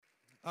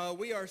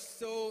We are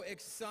so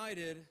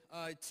excited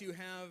to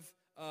have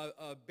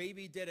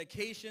baby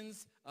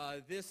dedications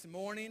this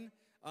morning.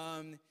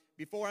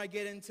 Before I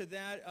get into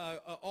that,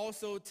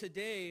 also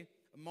today,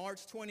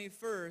 March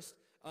 21st,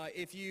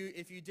 if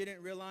you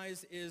didn't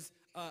realize, is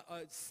a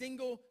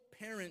Single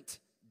Parent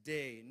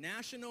Day,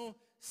 National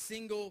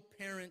Single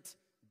Parent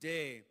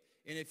Day.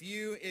 And if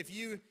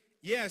you,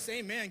 yes,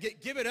 amen,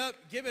 give it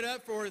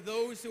up for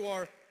those who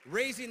are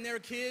raising their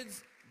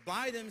kids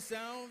by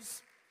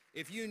themselves.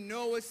 If you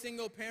know a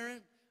single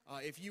parent,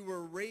 if you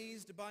were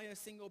raised by a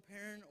single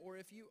parent, or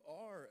if you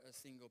are a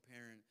single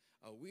parent,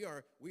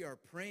 we are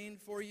praying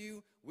for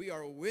you. We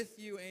are with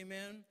you,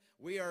 amen.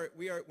 We are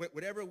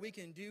whatever we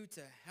can do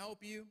to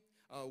help you,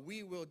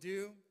 we will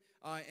do.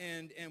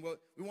 And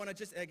we want to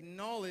just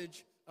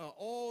acknowledge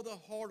all the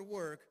hard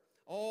work,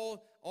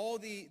 all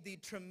the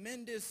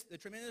tremendous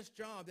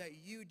job that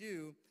you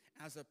do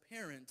as a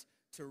parent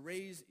to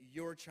raise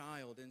your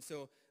child. And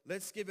so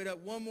let's give it up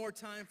one more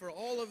time for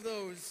all of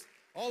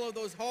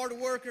those hard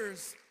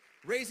workers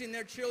raising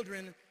their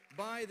children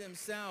by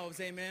themselves,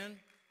 amen.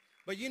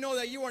 But you know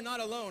that you are not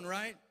alone,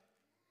 right?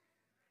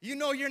 You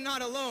know you're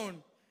not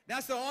alone.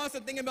 That's the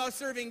awesome thing about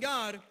serving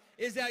God,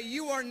 is that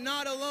you are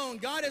not alone.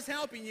 God is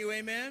helping you,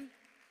 amen.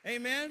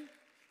 Amen.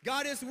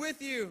 God is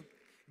with you.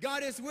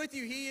 God is with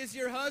you. He is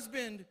your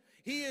husband.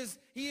 He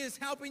is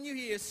helping you.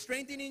 He is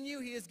strengthening you.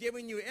 He is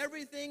giving you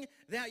everything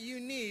that you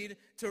need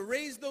to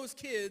raise those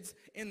kids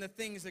in the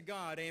things of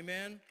God.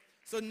 Amen.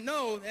 So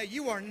know that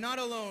you are not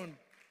alone.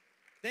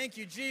 Thank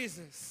you,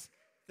 Jesus.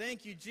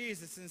 Thank you,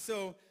 Jesus. And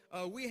so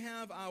we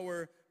have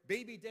our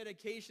baby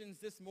dedications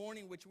this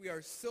morning, which we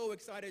are so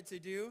excited to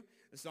do.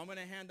 So I'm going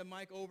to hand the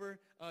mic over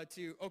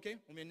okay,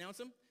 let me announce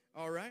them.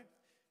 All right.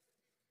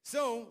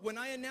 So when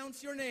I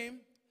announce your name,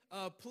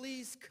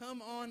 please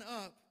come on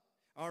up.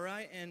 All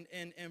right,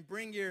 and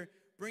bring your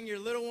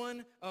little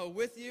one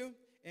with you,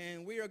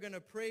 and we are going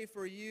to pray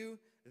for you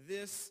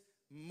this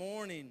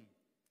morning.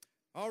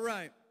 All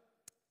right,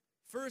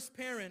 first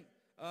parent,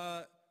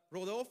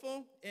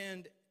 Rodolfo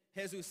and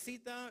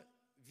Jesucita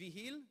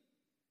Vigil.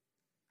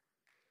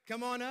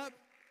 Come on up.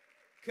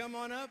 Come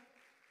on up.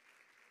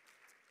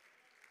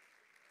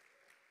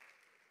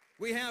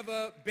 We have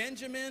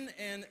Benjamin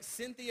and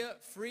Cynthia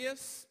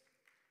Frias.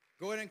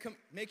 Go ahead and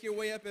make your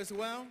way up as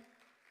well.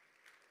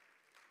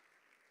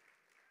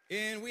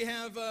 And we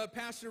have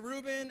Pastor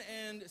Ruben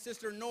and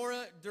Sister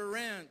Nora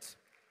Durant.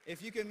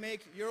 If you can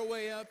make your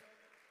way up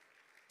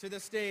to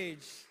the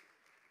stage.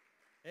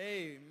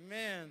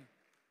 Amen.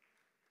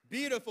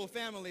 Beautiful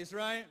families,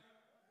 right?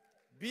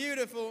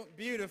 Beautiful,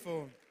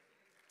 beautiful.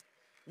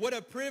 What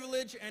a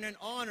privilege and an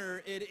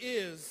honor it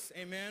is,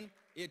 amen.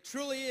 It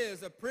truly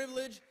is a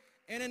privilege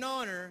and an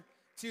honor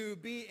to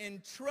be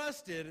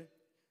entrusted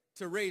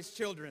to raise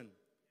children.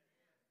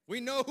 We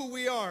know who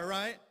we are,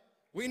 right?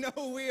 We know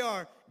who we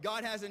are.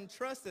 God has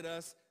entrusted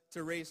us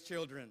to raise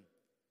children.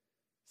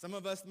 Some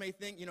of us may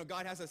think,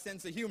 God has a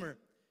sense of humor.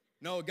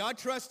 No, God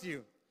trusts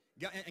you.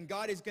 And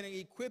God is going to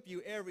equip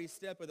you every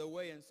step of the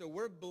way. And so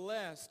we're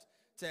blessed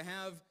to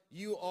have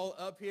you all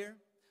up here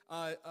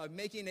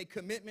making a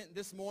commitment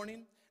this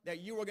morning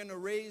that you are going to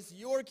raise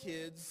your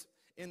kids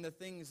in the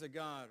things of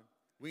God.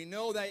 We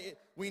know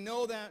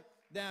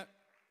that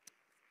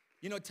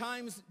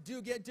times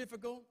do get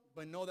difficult,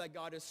 but know that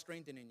God is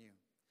strengthening you.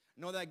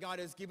 Know that God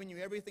has given you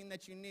everything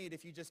that you need.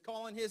 If you just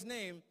call on his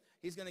name,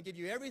 he's going to give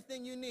you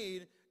everything you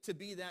need to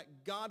be that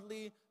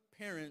godly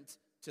parent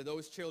to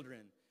those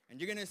children. And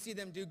you're going to see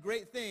them do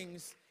great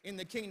things in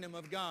the kingdom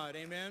of God.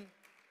 Amen.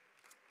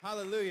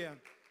 Hallelujah.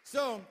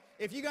 So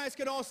if you guys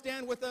could all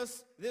stand with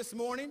us this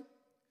morning,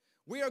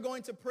 we are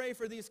going to pray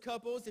for these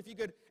couples. If you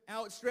could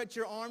outstretch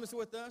your arms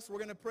with us, we're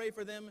going to pray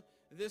for them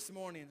this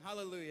morning.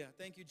 Hallelujah.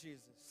 Thank you,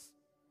 Jesus.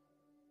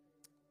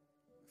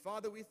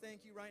 Father, we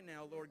thank you right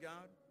now, Lord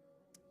God.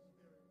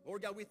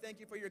 Lord God, we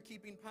thank you for your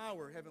keeping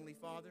power, Heavenly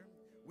Father.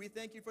 We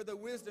thank you for the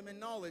wisdom and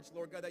knowledge,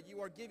 Lord God, that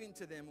you are giving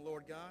to them,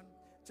 Lord God,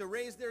 to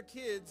raise their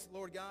kids,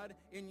 Lord God,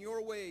 in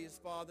your ways,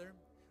 Father.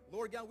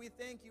 Lord God, we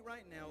thank you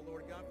right now,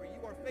 Lord God, for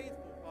you are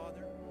faithful,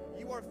 Father.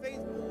 You are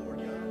faithful, Lord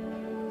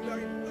God. You are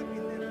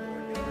equipping them,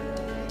 Lord God.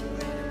 Equip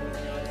them,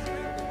 Lord God.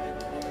 Strengthen them,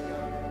 Father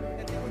God.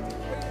 That they would do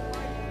great and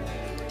mighty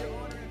things for your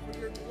honor and for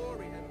your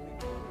glory, Heavenly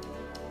Father.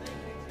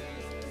 Thank you,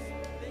 Jesus.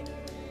 Thank you,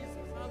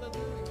 Jesus.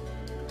 Hallelujah.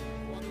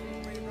 Father, we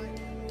pray right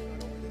now, Lord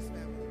God, over this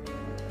family.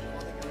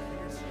 Father God, for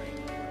your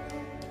strength,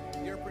 Lord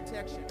God, your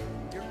protection,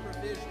 your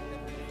provision,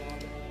 Heavenly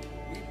Father.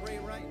 We pray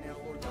right now,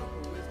 Lord God,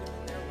 for wisdom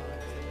in their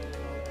lives, Heavenly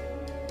Father.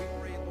 We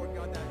pray, Lord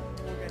God, that,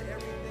 Lord God,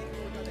 everything,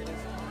 Lord God, that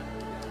is on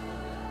your God,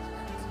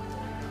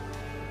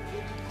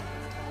 Lord God, will be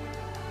pleased, Father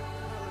God.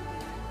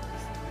 Hallelujah.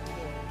 Receive the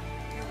glory.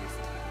 You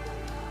receive the glory.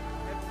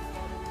 Heavenly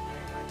Father, we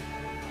pray right now,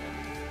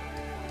 Lord God,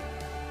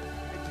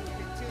 that you will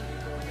continue,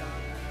 Lord God,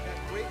 that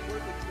great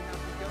work that you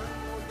have begun,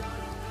 Lord God,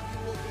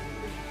 you will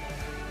complete,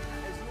 Father.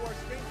 As you are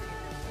strengthening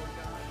them, Lord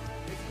God,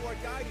 as you are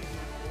guiding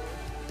them, Lord,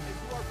 as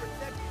you are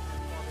protecting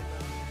them, Father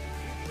God.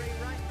 We pray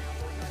right now,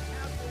 Lord God,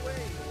 have your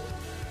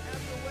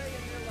way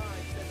in their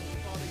lives, Heavenly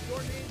Father.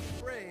 Your name be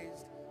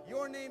praised.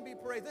 Your name be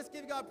praise. Let's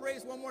give God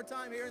praise one more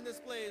time here in this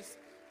place.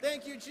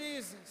 Thank you,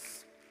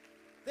 Jesus.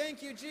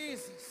 Thank you,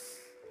 Jesus.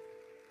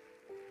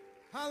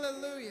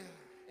 Hallelujah.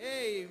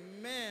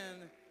 Amen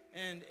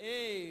and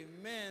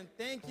amen.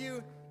 Thank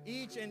you,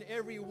 each and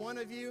every one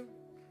of you.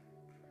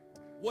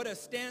 What a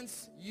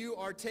stance you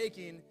are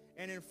taking,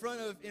 and in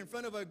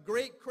front of a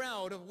great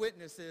crowd of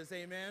witnesses.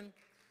 Amen.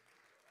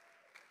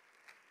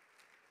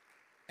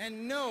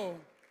 And know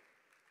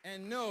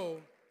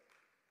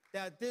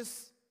that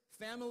this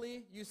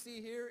family you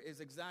see here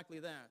is exactly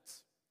that.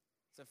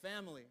 It's a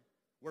family.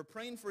 We're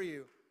praying for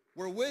you.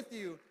 We're with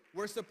you.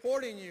 We're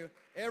supporting you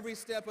every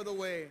step of the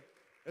way.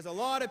 There's a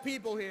lot of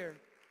people here.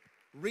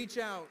 Reach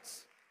out.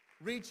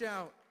 Reach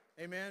out.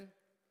 Amen.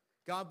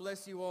 God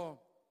bless you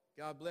all.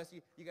 God bless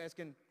you. You guys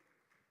can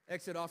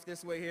exit off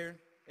this way here.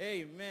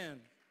 Amen.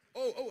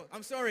 Oh,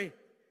 I'm sorry.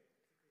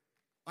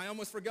 I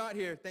almost forgot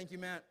here. Thank you,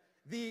 Matt.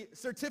 The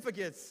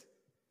certificates.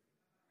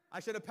 I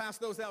should have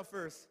passed those out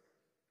first.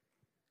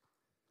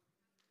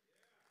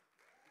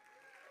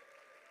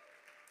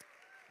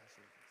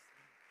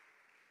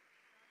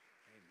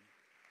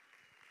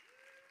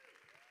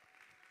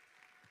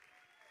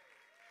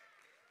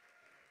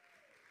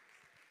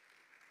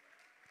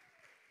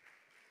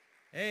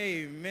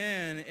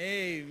 Amen.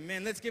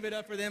 Amen. Let's give it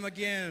up for them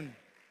again.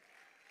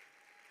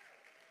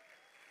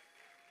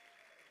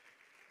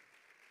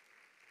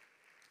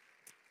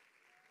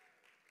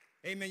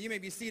 Amen. You may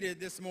be seated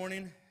this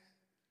morning.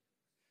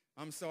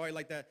 I'm sorry,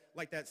 like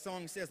that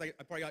song says, I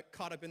probably got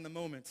caught up in the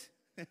moment.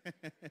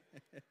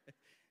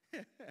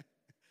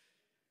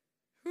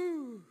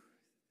 Whew.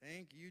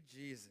 Thank you,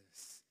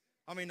 Jesus.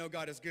 How many know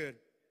God is good?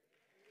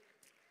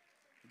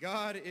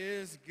 God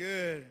is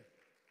good.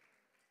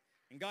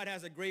 And God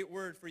has a great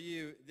word for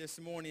you this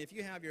morning. If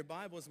you have your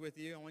Bibles with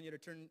you, I want you to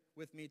turn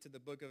with me to the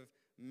book of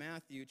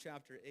Matthew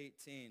chapter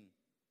 18.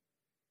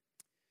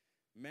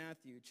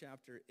 Matthew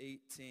chapter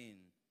 18.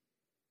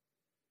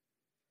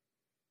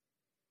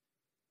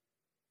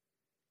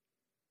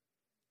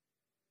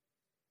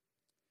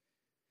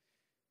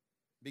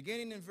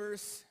 Beginning in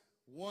verse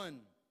 1,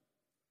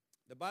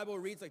 the Bible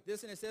reads like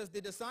this, and it says, the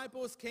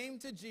disciples came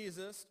to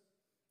Jesus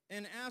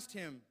and asked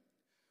him,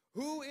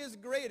 who is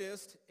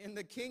greatest in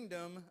the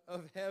kingdom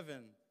of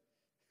heaven?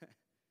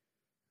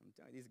 I'm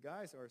telling you, these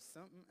guys are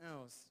something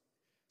else.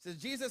 It says,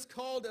 Jesus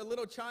called a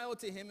little child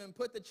to him and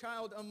put the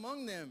child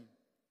among them.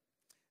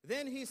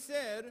 Then he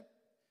said,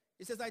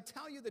 I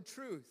tell you the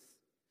truth,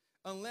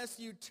 unless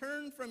you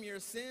turn from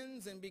your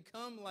sins and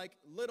become like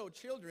little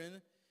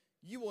children,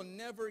 you will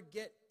never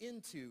get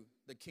into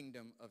the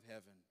kingdom of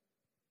heaven.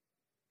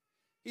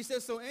 He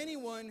says, so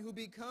anyone who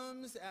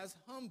becomes as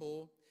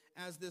humble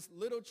as this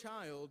little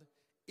child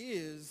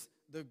is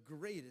the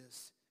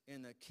greatest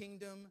in the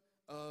kingdom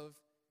of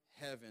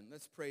heaven.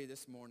 Let's pray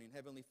this morning.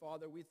 Heavenly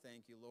Father, we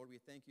thank you, Lord. We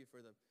thank you for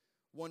the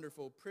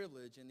wonderful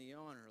privilege and the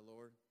honor,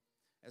 Lord,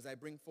 as I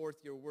bring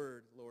forth your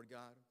word, Lord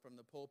God, from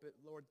the pulpit,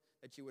 Lord,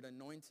 that you would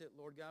anoint it,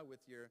 Lord God,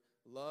 with your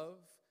love,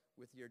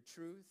 with your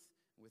truth,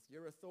 with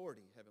your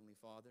authority, Heavenly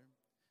Father,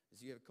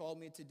 as you have called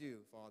me to do,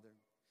 Father.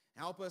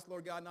 Help us,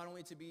 Lord God, not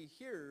only to be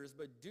hearers,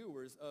 but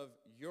doers of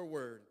your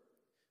word.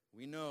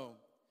 We know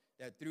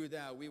that through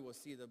that we will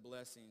see the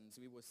blessings,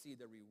 we will see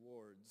the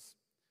rewards,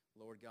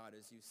 Lord God,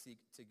 as you seek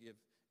to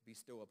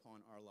bestow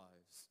upon our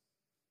lives.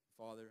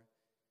 Father,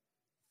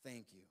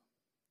 thank you.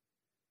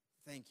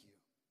 Thank you.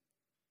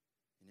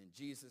 And in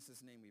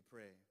Jesus' name we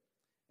pray.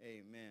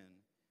 Amen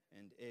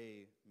and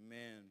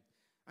amen.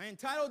 I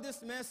entitled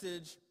this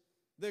message,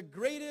 The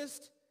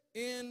Greatest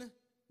in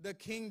the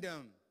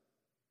Kingdom.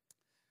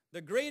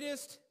 The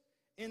greatest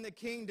in the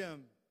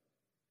kingdom.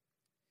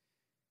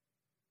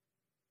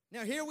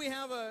 Now here we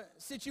have a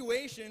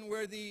situation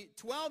where the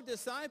 12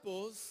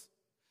 disciples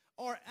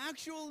are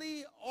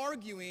actually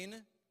arguing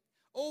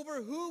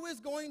over who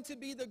is going to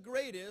be the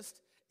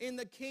greatest in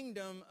the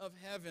kingdom of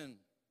heaven.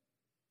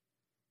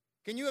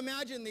 Can you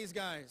imagine these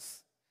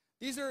guys?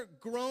 These are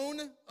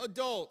grown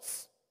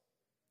adults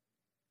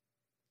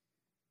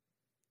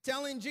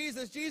telling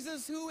Jesus,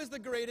 Jesus, who is the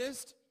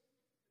greatest?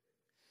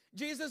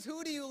 Jesus,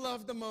 who do you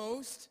love the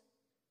most?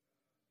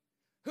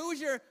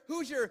 Who's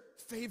your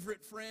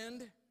favorite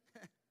friend?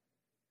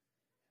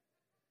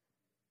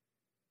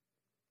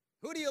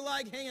 Who do you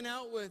like hanging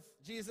out with,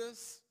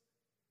 Jesus?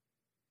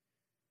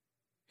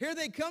 Here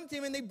they come to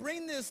him and they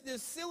bring this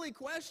silly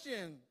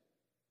question.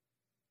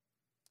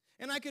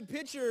 And I could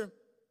picture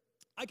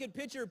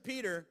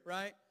Peter,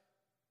 right?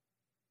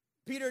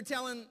 Peter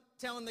telling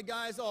the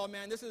guys, oh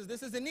man, this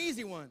is an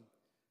easy one.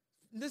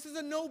 This is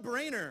a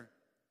no-brainer.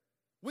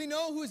 We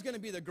know who's going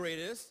to be the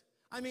greatest.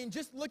 I mean,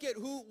 just look at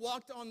who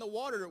walked on the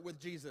water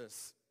with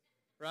Jesus,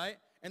 right?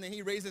 And then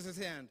he raises his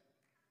hand.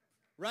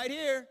 Right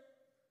here.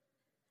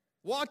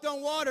 Walked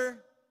on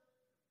water.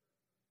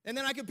 And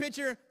then I could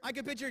picture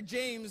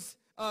James.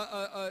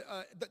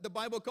 The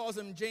Bible calls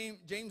him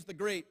James the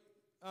Great.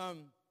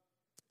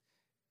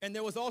 And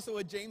there was also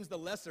a James the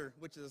Lesser,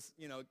 which is,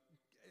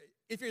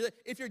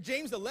 if you're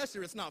James the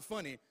Lesser, it's not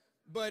funny.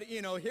 But,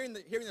 hearing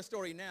the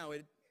story now,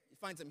 you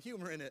find some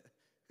humor in it.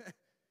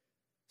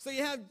 So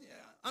you have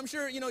I'm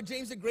sure,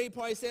 James the Great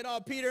probably said, oh,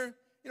 Peter,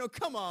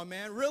 come on,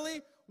 man,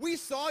 really? We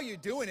saw you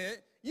doing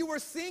it. You were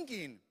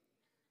sinking.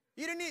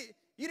 You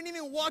didn't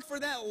even walk for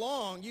that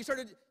long. You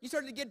started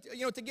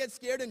to get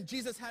scared, and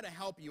Jesus had to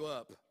help you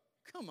up.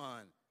 Come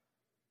on.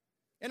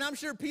 And I'm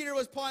sure Peter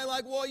was probably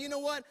like, well, you know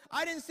what?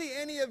 I didn't see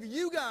any of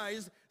you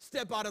guys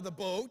step out of the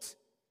boat,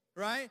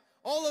 right?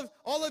 All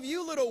of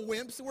you little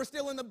wimps were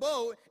still in the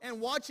boat and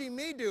watching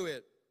me do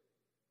it.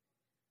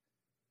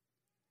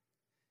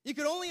 You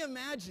could only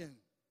imagine.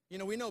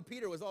 We know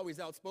Peter was always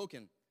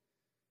outspoken.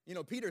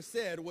 Peter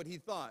said what he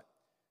thought.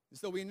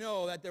 So we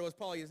know that there was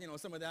probably,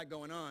 some of that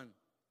going on.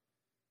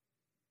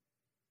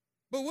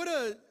 But what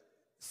a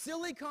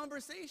silly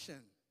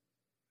conversation.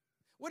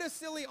 What a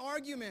silly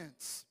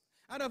argument.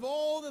 Out of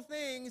all the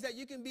things that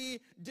you can be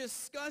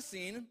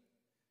discussing,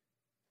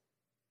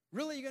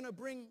 really you're going to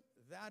bring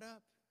that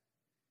up?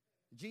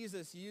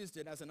 Jesus used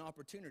it as an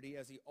opportunity,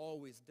 as he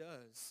always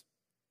does,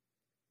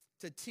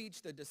 to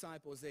teach the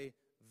disciples a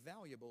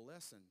valuable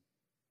lesson.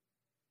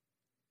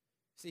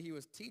 See, he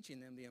was teaching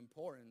them the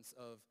importance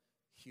of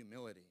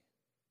humility.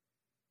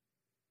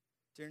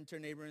 Turn to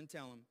your neighbor and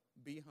tell him,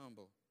 be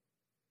humble.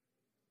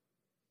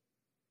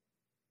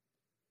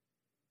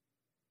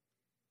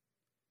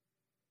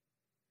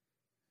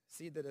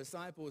 See, the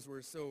disciples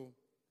were so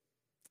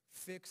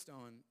fixed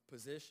on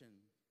position.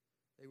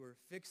 They were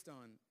fixed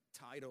on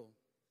title.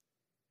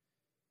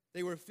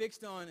 They were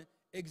fixed on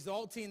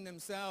exalting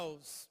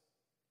themselves.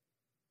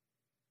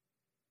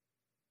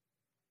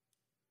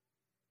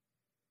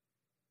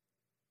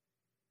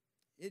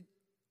 It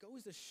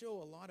goes to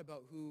show a lot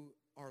about who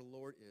our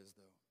Lord is,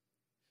 though.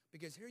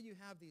 Because here you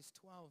have these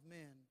 12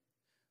 men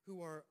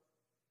who are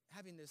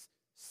having this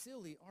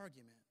silly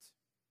argument.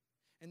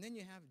 And then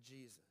you have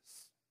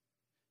Jesus.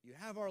 You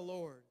have our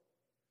Lord,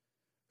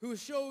 who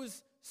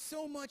shows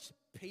so much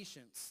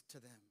patience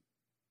to them.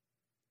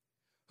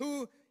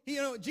 Who,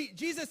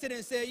 Jesus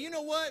didn't say, you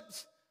know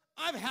what?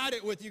 I've had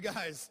it with you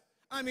guys.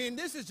 I mean,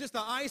 this is just the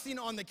icing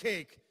on the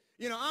cake.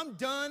 I'm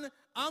done.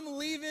 I'm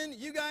leaving.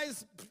 You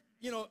guys,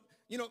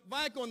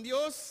 vaya con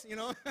Dios,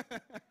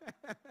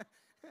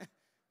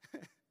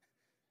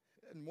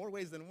 In more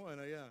ways than one,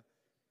 yeah.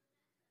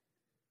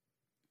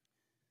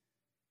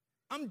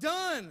 I'm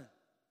done.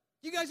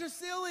 You guys are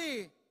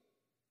silly.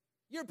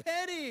 You're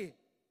petty.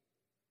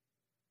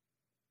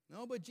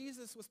 No, but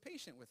Jesus was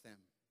patient with them.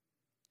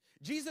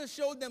 Jesus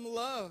showed them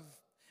love,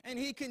 and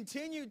he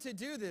continued to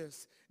do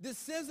this. This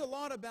says a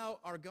lot about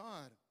our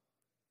God.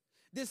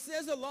 This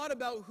says a lot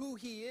about who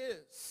he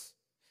is.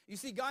 You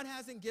see, God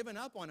hasn't given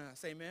up on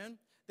us, amen?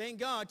 Thank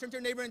God. Turn to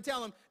your neighbor and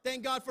tell him,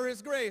 thank God for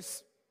his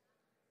grace.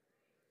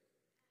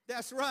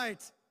 That's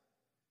right.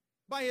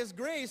 By his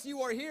grace,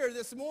 you are here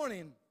this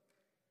morning.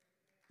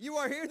 You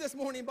are here this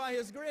morning by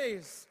his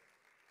grace.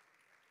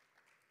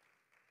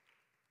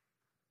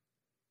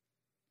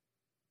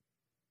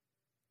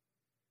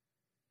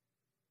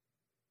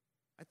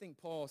 I think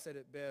Paul said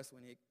it best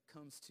when it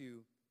comes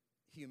to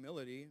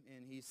humility,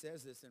 and he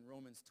says this in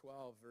Romans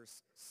 12,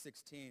 verse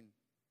 16.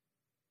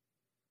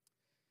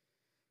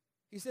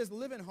 He says,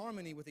 live in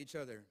harmony with each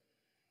other.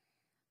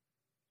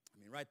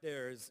 I mean, right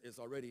there is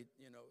already,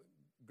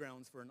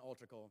 grounds for an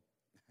altar call.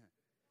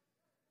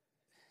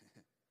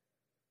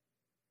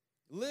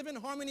 Live in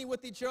harmony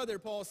with each other,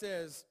 Paul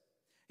says.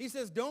 He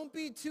says, don't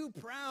be too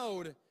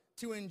proud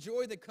to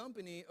enjoy the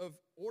company of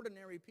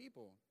ordinary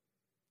people.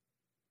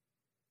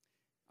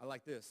 I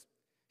like this.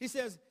 He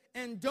says,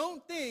 and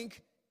don't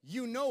think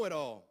you know it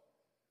all.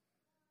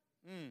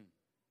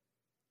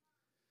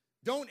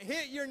 Don't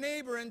hit your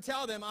neighbor and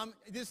tell them,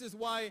 this is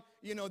why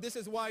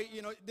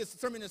this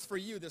sermon is for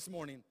you this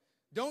morning.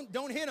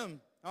 Don't hit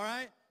them, all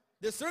right?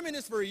 This sermon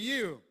is for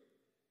you,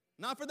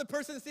 not for the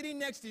person sitting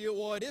next to you.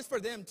 Well, it is for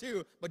them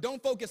too, but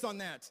don't focus on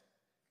that.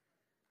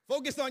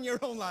 Focus on your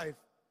own life.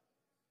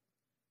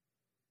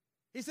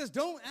 He says,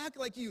 don't act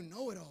like you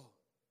know it all.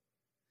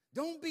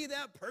 Don't be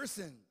that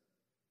person.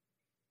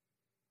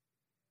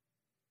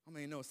 How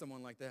many know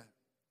someone like that?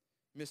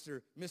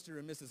 Mr.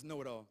 and Mrs.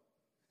 Know-It-All.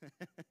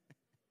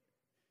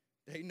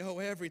 They know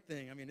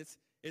everything. I mean, it's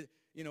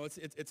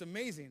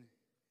amazing.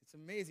 It's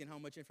amazing how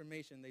much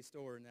information they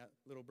store in that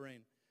little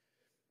brain.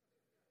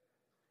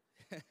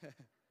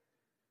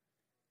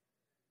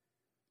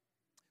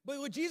 But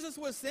what Jesus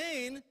was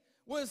saying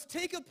was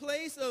take a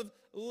place of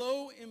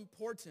low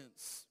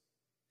importance.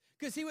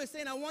 Because he was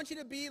saying, I want you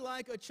to be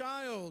like a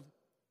child.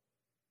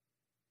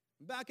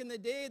 Back in the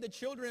day, the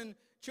children,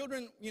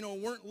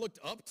 weren't looked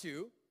up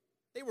to.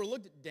 They were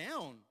looked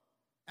down.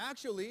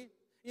 Actually,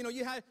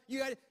 you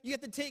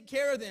have to take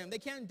care of them. They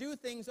can't do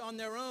things on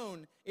their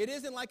own. It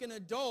isn't like an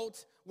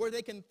adult where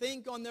they can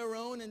think on their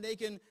own and they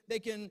can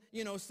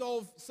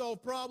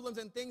solve problems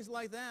and things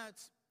like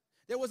that.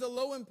 There was a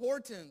low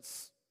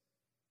importance.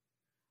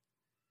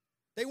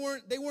 They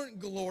weren't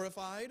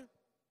glorified.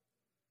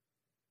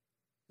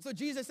 So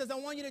Jesus says, I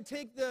want you to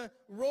take the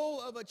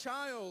role of a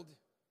child.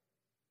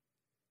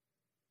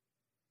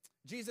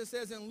 Jesus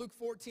says in Luke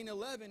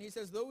 14:11, he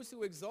says, those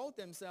who exalt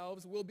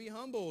themselves will be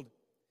humbled.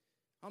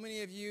 How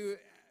many of you,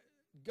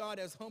 God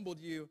has humbled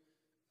you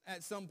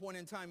at some point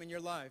in time in your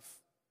life.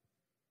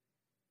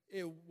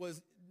 It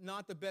was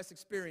not the best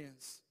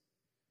experience.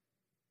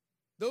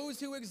 Those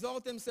who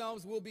exalt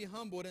themselves will be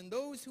humbled, and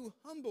those who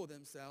humble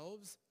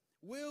themselves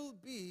will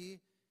be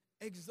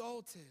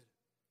exalted.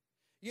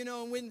 You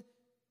know,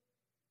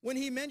 when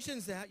he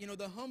mentions that, you know,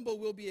 the humble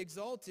will be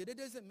exalted, it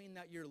doesn't mean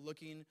that you're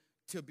looking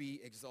to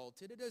be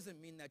exalted. It doesn't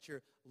mean that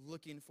you're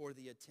looking for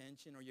the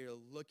attention or you're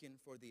looking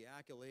for the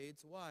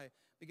accolades. Why?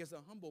 Because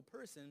a humble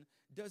person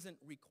doesn't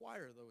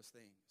require those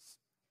things.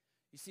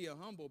 You see, a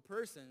humble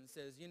person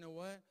says, you know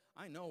what?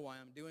 I know why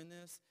I'm doing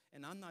this,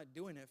 and I'm not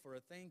doing it for a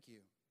thank you.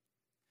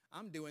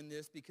 I'm doing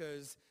this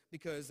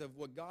because of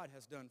what God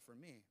has done for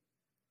me.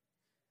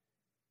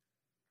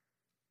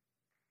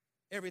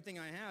 Everything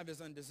I have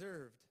is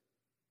undeserved.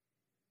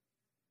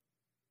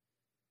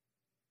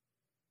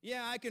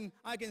 Yeah,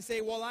 I can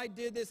say, well, I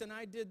did this and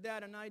I did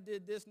that and I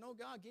did this. No,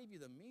 God gave you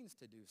the means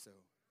to do so.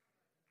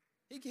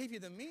 He gave you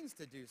the means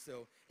to do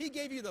so. He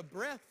gave you the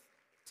breath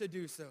to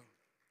do so.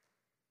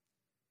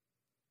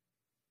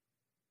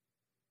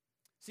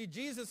 See,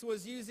 Jesus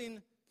was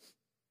using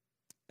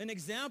an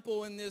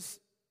example in this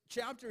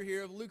chapter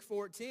here of Luke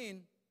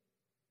 14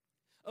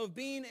 of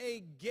being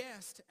a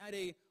guest at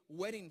a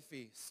wedding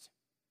feast.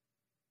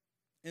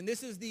 And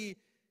this is the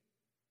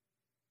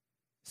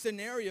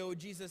scenario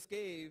Jesus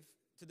gave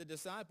to the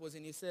disciples,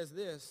 and he says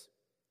this.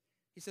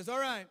 He says, all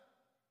right,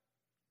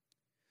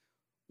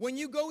 when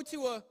you go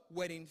to a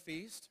wedding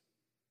feast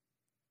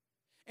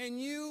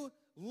and you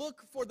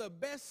look for the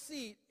best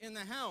seat in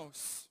the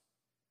house,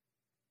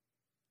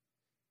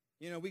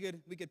 you know, we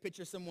could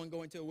picture someone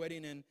going to a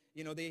wedding and,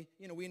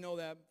 we know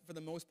that for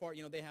the most part,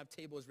 they have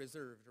tables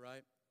reserved,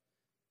 right?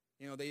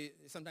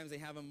 Sometimes they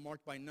have them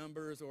marked by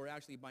numbers or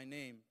actually by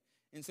name.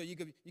 And so you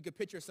could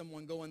picture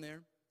someone going there,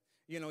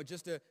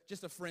 just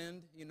a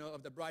friend,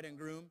 of the bride and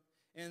groom.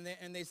 And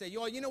they say,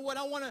 you know what,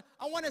 I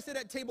want to sit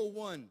at table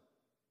 1,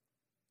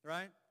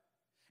 right?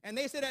 And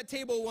they sit at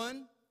table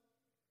 1.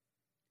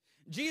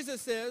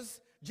 Jesus says,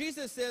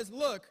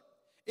 look,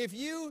 if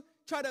you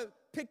try to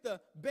pick the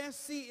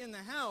best seat in the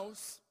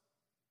house,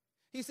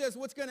 he says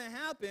what's going to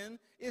happen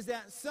is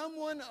that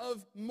someone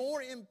of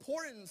more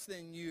importance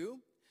than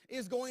you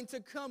is going to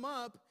come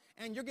up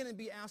and you're going to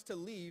be asked to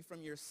leave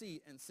from your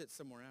seat and sit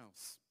somewhere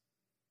else.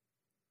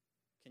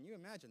 Can you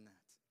imagine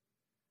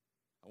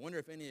that? I wonder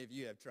if any of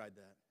you have tried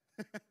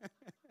that.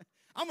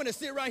 I'm going to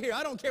sit right here.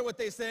 I don't care what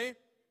they say.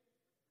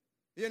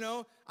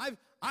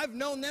 I've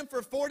known them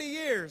for 40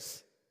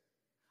 years.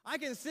 I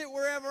can sit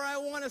wherever I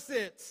want to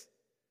sit.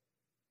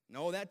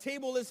 No, that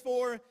table is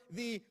for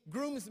the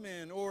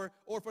groomsmen or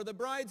for the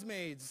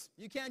bridesmaids.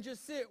 You can't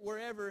just sit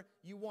wherever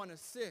you want to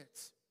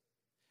sit.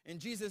 And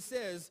Jesus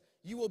says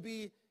you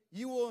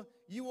will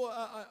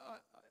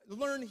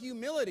learn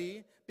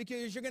humility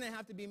because you're going to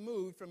have to be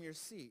moved from your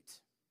seat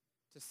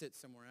to sit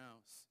somewhere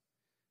else.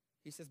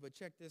 He says, but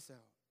check this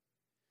out.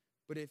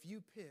 But if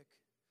you pick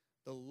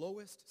the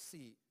lowest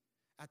seat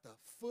at the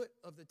foot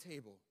of the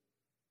table,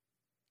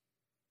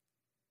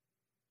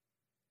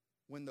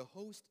 when the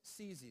host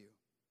sees you,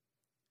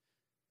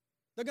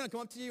 they're going to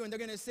come up to you and they're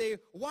going to say,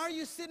 why are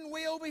you sitting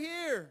way over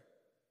here?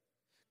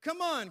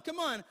 Come on.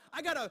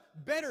 I got a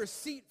better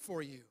seat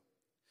for you.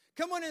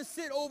 Come on and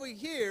sit over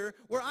here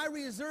where I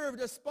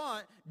reserved a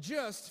spot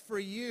just for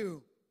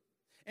you.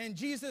 And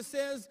Jesus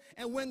says,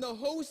 and when the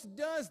host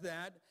does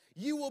that,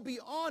 you will be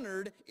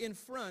honored in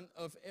front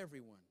of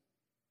everyone.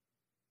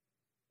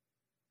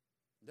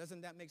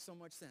 Doesn't that make so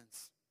much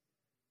sense?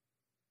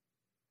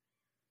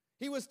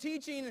 He was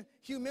teaching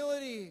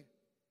humility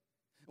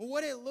and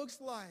what it looks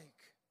like.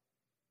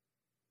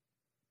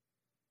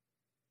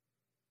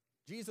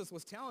 Jesus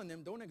was telling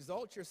them, don't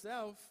exalt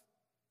yourself.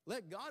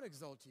 Let God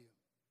exalt you.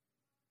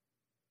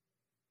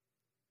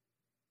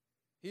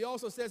 He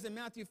also says in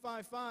Matthew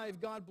 5:5,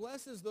 God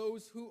blesses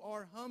those who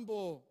are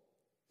humble,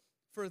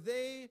 for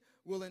they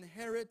will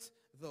inherit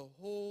the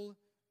whole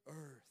earth.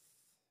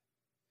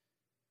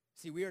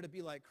 See, we are to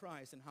be like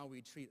Christ in how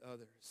we treat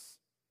others.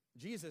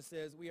 Jesus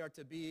says we are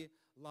to be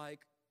like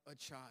a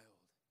child.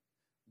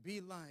 Be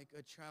like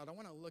a child. I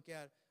want to look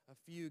at a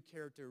few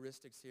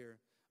characteristics here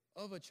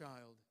of a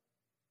child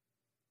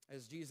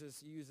as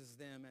Jesus uses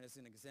them as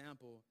an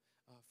example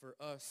for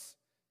us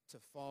to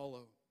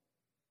follow.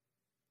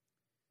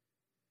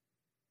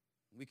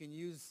 We can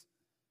use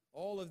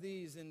all of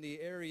these in the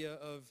area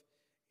of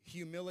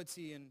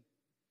humility and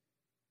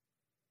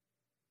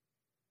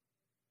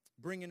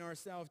bringing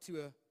ourselves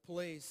to a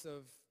place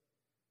of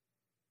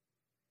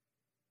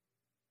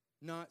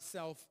not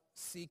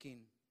self-seeking.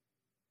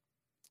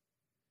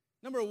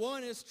 Number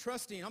 1 is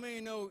trusting. How many of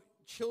you know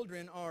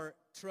children are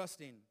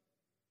trusting?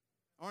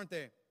 Aren't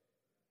they?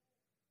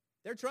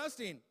 They're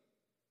trusting.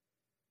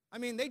 I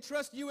mean, they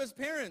trust you as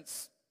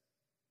parents.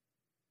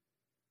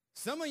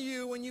 Some of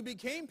you, when you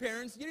became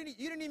parents, you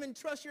didn't even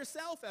trust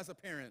yourself as a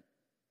parent.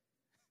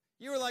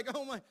 You were like,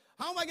 oh my,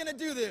 how am I going to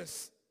do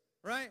this?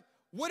 Right?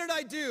 What did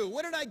I do?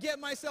 What did I get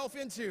myself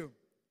into?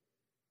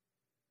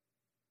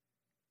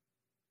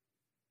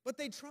 But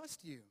they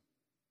trust you.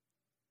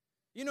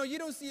 You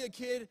don't see a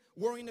kid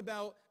worrying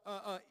about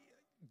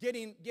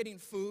getting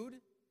food,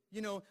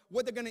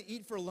 what they're going to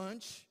eat for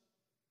lunch.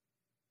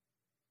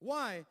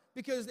 Why?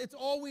 Because it's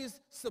always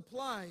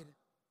supplied.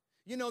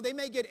 They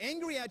may get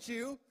angry at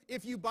you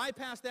if you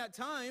bypass that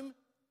time,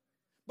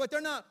 but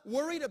they're not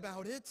worried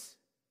about it.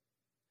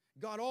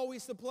 God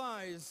always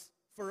supplies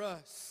for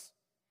us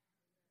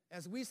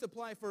as we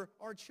supply for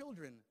our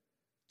children.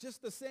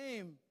 Just the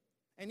same.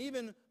 And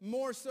even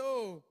more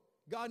so,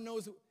 God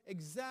knows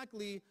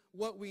exactly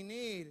what we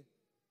need.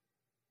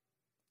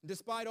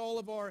 Despite all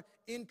of our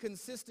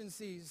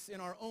inconsistencies in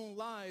our own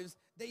lives,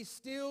 they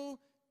still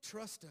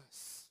trust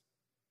us.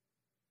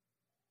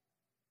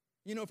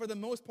 For the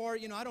most part,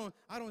 I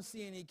don't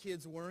see any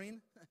kids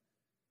worrying,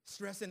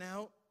 stressing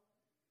out.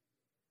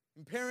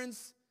 And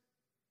parents,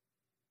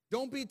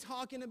 don't be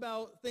talking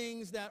about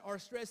things that are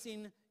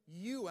stressing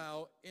you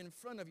out in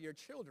front of your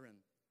children.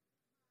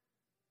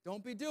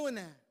 Don't be doing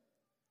that.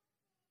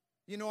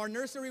 Our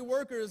nursery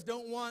workers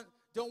don't want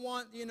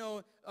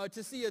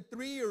to see a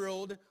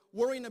 3-year-old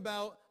worrying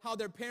about how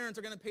their parents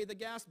are going to pay the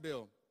gas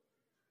bill.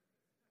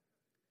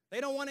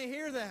 They don't want to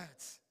hear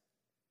that.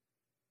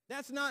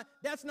 That's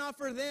not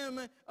for them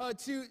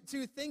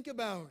to think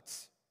about.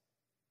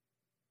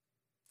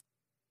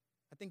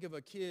 I think of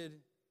a kid,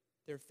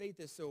 their faith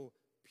is so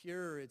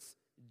pure, it's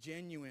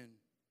genuine.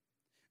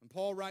 And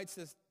Paul writes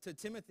this to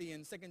Timothy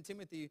in 2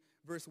 Timothy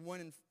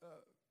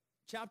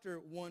chapter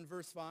 1,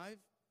 verse 5,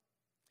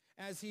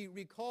 as he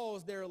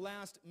recalls their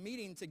last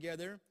meeting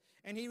together.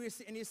 And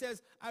he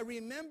says, I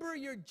remember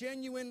your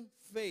genuine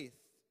faith.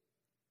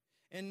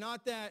 And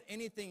not that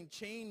anything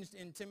changed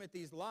in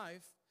Timothy's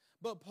life,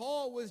 but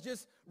Paul was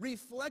just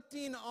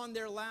reflecting on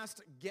their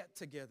last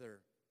get-together.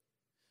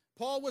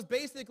 Paul was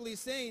basically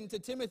saying to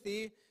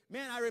Timothy,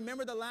 man, I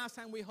remember the last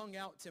time we hung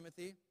out,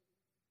 Timothy.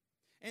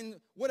 And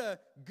what a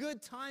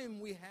good time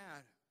we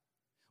had.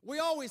 We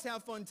always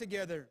have fun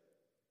together.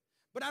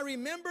 But I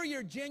remember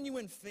your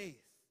genuine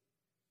faith.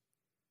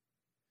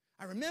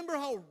 I remember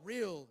how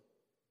real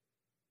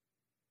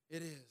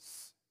it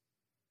is.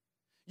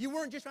 You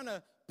weren't just trying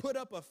to put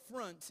up a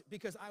front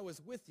because I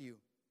was with you.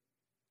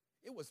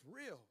 It was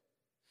real.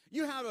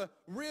 You have a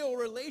real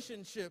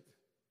relationship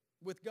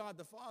with God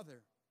the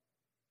Father.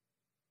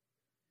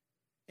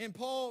 And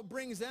Paul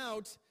brings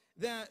out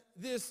that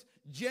this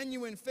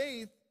genuine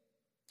faith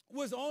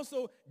was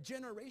also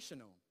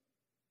generational.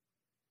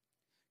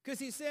 Because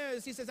he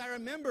says, I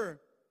remember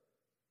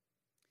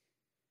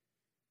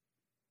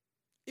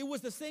it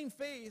was the same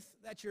faith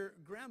that your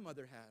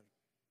grandmother had.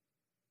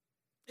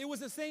 It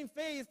was the same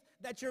faith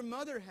that your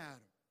mother had.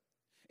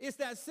 It's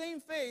that same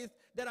faith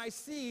that I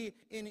see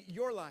in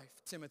your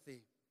life,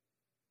 Timothy.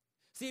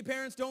 See,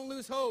 parents, don't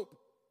lose hope.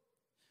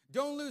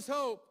 Don't lose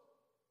hope.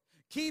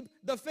 Keep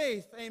the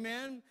faith,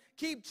 amen?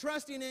 Keep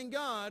trusting in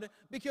God,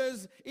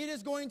 because it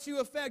is going to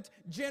affect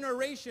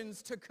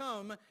generations to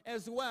come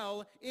as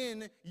well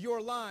in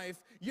your life.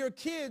 Your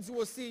kids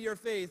will see your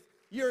faith.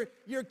 Your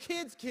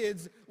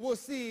kids' will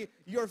see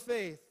your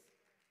faith.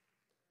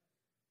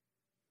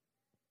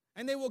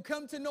 And they will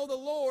come to know the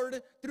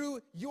Lord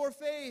through your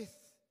faith,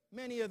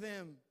 many of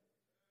them.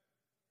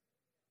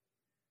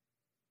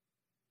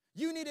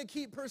 You need to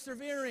keep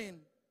persevering.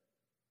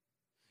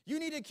 You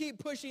need to keep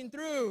pushing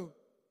through.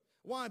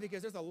 Why?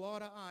 Because there's a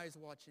lot of eyes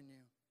watching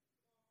you.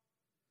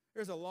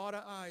 There's a lot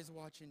of eyes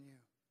watching you.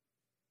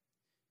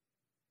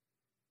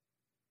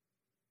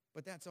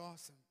 But that's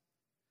awesome,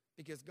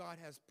 because God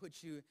has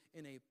put you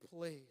in a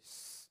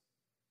place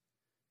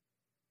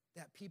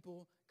that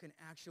people can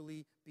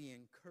actually be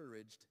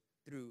encouraged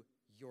through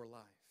your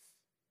life.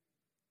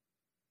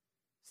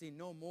 See,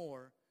 no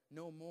more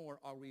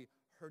are we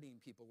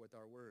hurting people with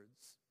our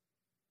words.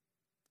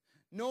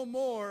 No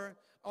more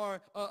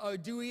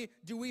do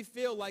we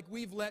feel like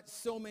we've let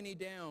so many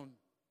down.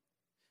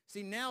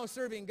 See, now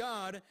serving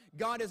God,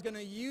 God is going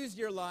to use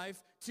your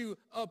life to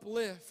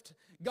uplift.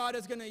 God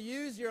is going to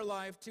use your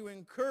life to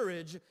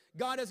encourage.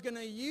 God is going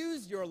to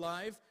use your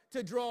life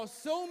to draw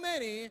so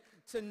many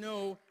to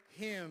know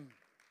him.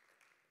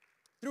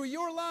 Through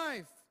your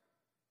life.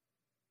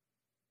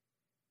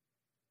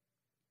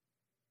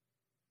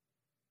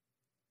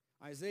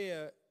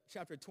 Isaiah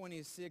chapter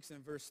 26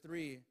 and verse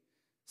 3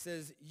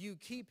 says, you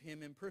keep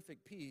him in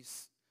perfect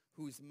peace,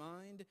 whose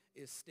mind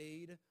is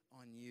stayed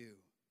on you.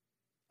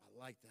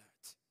 I like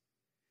that.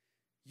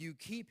 You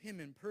keep him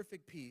in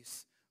perfect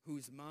peace,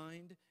 whose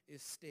mind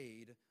is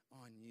stayed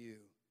on you.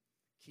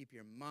 Keep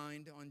your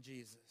mind on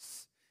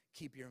Jesus.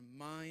 Keep your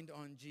mind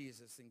on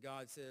Jesus. And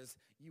God says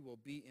you will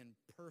be in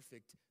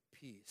perfect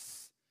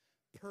peace.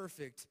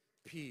 Perfect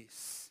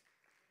peace.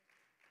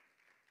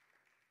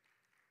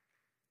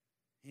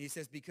 And he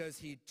says, because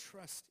he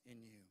trusts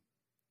in you.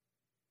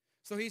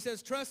 So he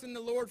says, trust in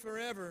the Lord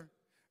forever,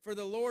 for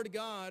the Lord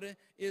God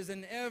is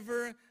an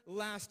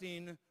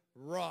everlasting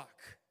rock.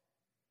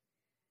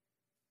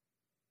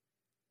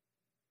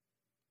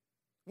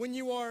 When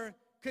you are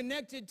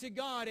connected to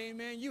God,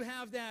 amen, you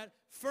have that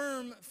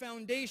firm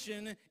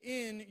foundation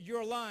in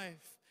your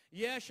life.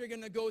 Yes, you're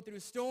going to go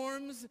through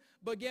storms,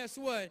 but guess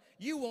what?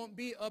 You won't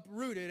be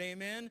uprooted,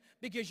 amen,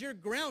 because you're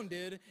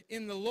grounded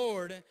in the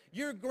Lord.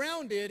 You're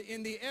grounded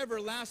in the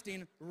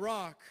everlasting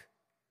rock.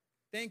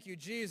 Thank you,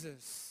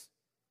 Jesus.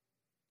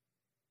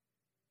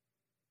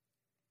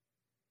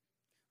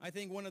 I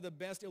think one of the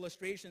best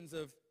illustrations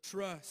of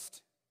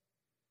trust,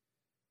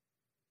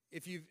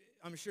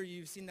 I'm sure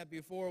you've seen that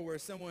before, where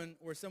someone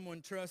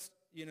trusts,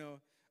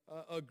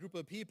 a group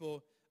of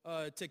people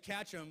to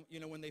catch them,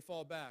 when they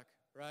fall back,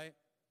 right?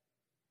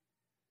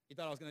 You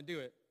thought I was going to do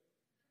it.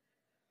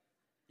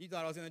 You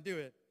thought I was going to do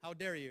it. How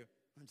dare you?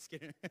 I'm just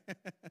kidding.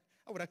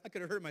 I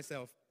could have hurt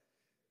myself.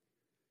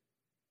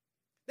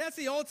 That's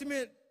the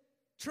ultimate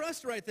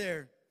trust right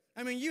there.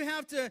 I mean, you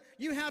have to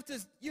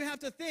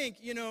think,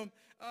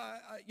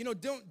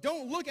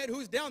 don't look at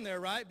who's down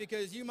there, right?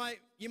 Because you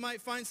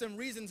might find some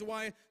reasons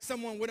why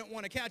someone wouldn't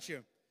want to catch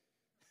you.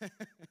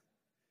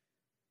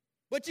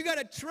 But you got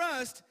to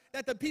trust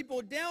that the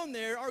people down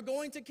there are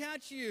going to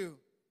catch you.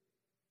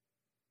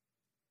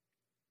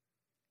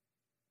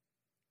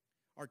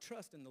 Our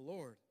trust in the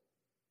Lord.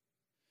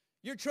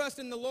 Your trust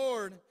in the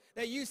Lord,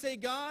 that you say,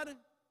 God,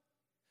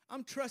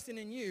 I'm trusting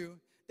in you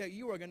that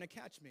you are going to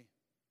catch me.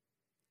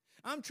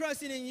 I'm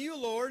trusting in you,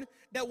 Lord,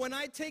 that when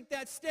I take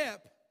that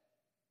step,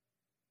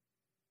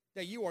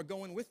 that you are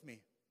going with me.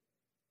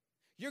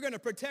 You're going to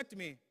protect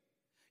me.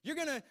 You're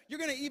going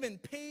to even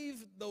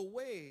pave the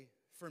way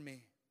for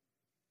me.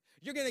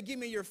 You're going to give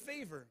me your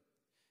favor.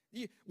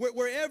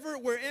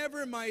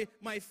 Wherever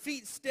my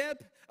feet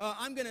step,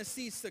 I'm going to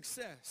see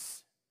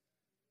success.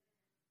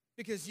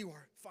 Because you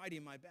are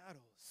fighting my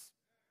battles.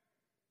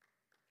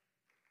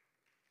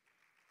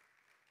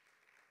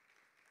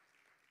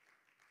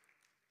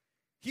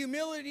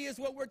 Humility is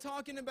what we're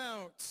talking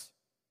about.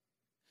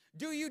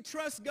 Do you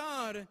trust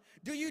God?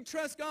 Do you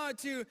trust God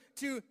to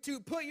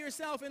put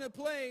yourself in a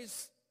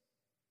place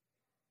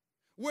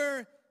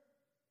where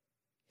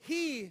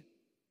he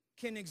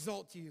can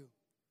exalt you?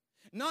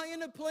 Not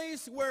in a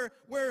place where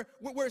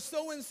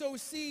so-and-so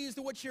sees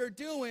what you're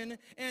doing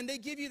and they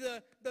give you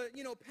the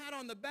pat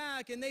on the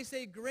back and they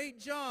say, great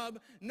job.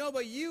 No,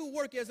 but you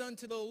work as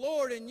unto the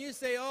Lord and you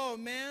say, oh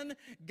man,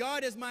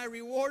 God is my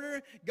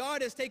rewarder.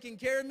 God is taking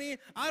care of me.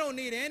 I don't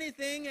need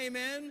anything,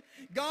 amen.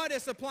 God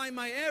is supplying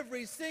my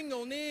every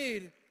single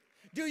need.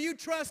 Do you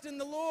trust in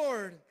the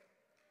Lord?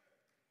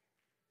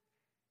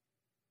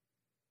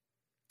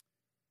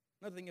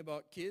 Another thing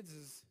about kids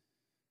is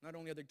not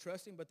only are they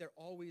trusting, but they're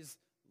always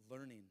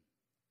learning,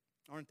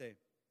 aren't they?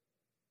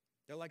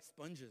 They're like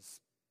sponges.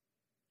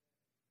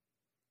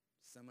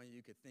 Some of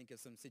you could think of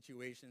some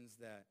situations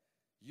that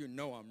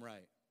I'm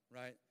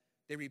right?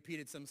 They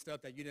repeated some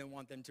stuff that you didn't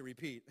want them to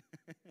repeat.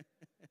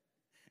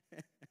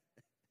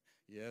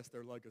 Yes,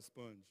 they're like a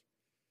sponge.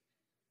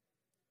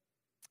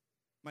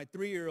 My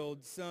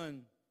 3-year-old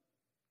son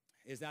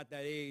is at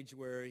that age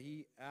where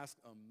he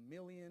asks a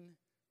million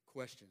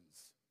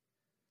questions.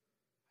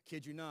 I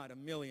kid you not, a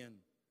million.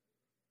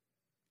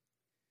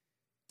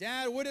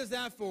 Dad, what is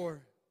that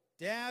for?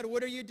 Dad,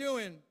 what are you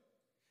doing?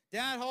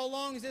 Dad, how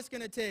long is this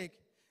going to take?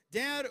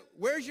 Dad,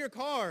 where's your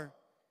car?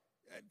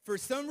 For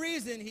some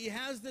reason, he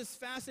has this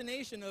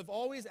fascination of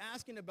always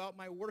asking about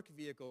my work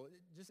vehicle.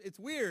 It's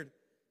weird.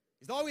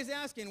 He's always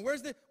asking,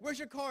 where's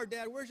your car,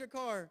 Dad? Where's your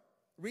car?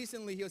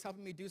 Recently, he was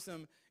helping me do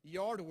some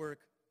yard work.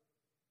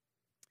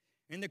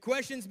 And the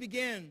questions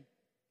begin.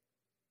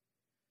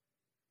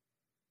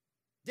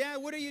 Dad,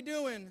 what are you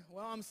doing?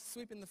 Well, I'm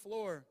sweeping the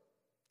floor.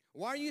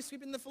 Why are you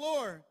sweeping the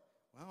floor?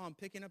 Well, I'm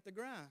picking up the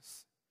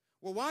grass.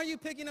 Well, why are you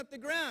picking up the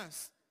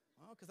grass?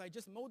 Well, because I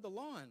just mowed the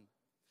lawn.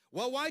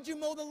 Well, why'd you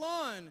mow the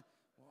lawn?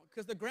 Well,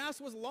 because the grass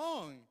was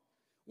long.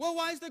 Well,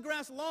 why is the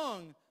grass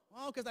long?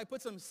 Well, because I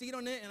put some seed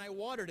on it and I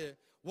watered it.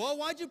 Well,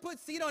 why'd you put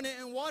seed on it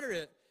and water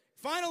it?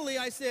 Finally,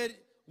 I said,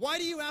 why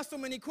do you ask so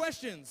many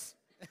questions?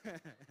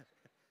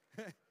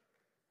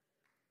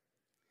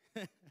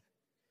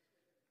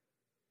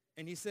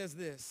 And he says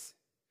this,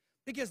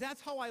 because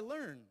that's how I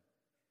learn.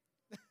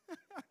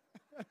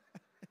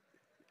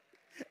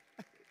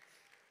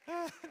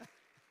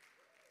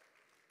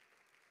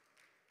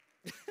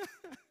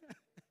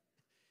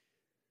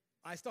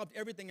 I stopped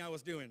everything I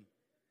was doing.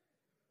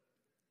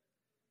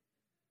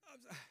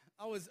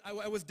 I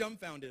was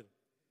dumbfounded.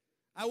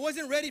 I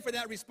wasn't ready for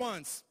that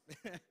response.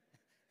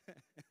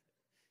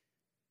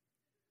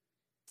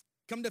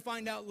 Come to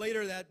find out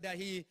later that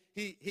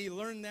he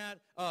learned that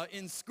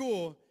in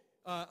school.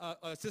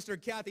 Sister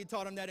Kathy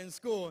taught him that in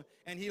school,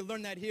 and he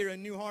learned that here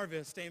in New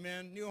Harvest,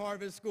 amen, New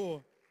Harvest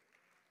School.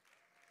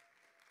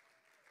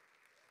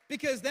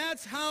 Because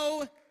that's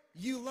how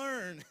you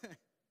learn.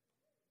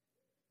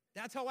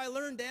 That's how I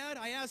learned, Dad.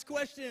 I ask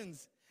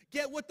questions.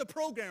 Get with the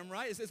program,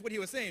 right? Is what he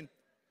was saying.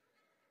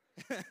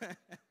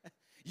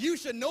 You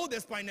should know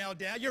this by now,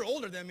 Dad. You're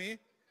older than me.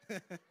 I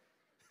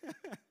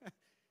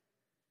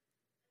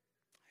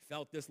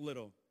felt this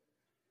little.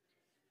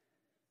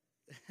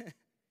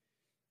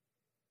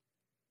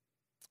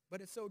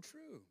 But it's so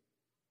true.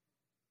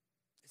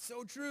 It's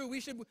so true.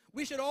 We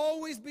should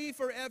always be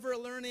forever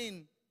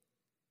learning.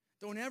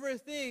 Don't ever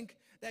think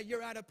that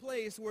you're at a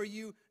place where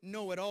you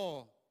know it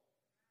all,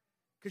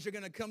 because you're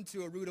going to come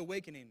to a rude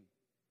awakening.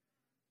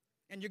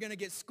 And you're going to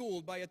get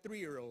schooled by a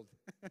 3-year-old.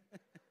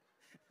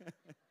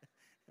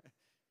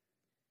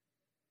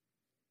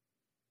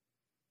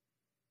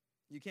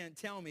 You can't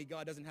tell me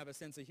God doesn't have a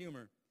sense of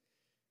humor.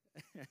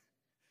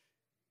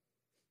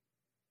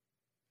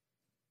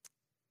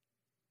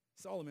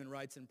 Solomon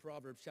writes in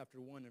Proverbs chapter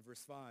 1 and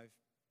verse 5.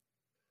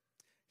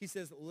 He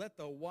says, let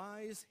the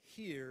wise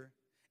hear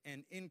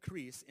and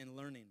increase in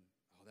learning.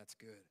 Oh, that's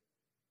good.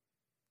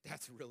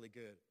 That's really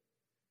good.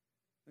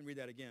 Let me read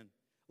that again.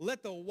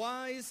 Let the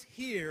wise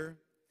hear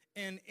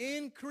and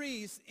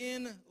increase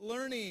in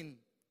learning,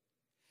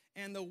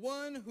 and the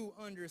one who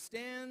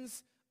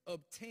understands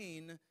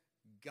obtain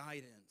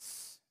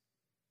guidance.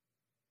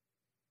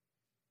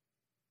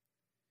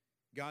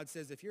 God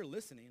says if you're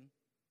listening,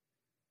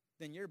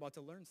 then you're about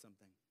to learn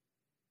something.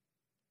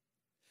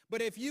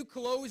 But if you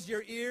close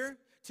your ear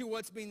to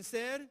what's being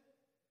said,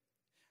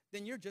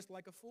 then you're just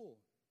like a fool.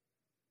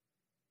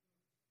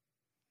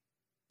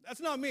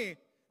 That's not me.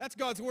 That's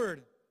God's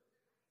word.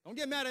 Don't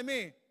get mad at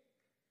me.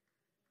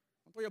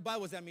 Don't throw your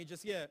Bibles at me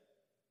just yet.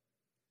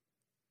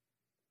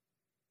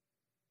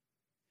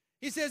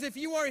 He says if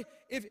you want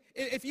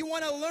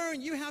to learn,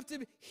 you have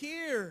to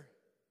hear.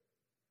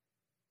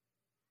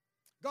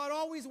 God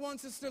always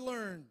wants us to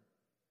learn.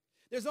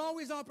 There's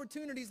always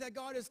opportunities that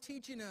God is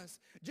teaching us,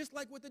 just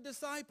like with the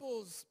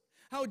disciples.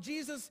 How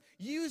Jesus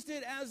used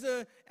it as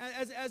a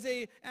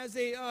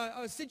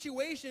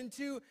situation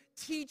to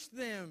teach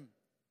them.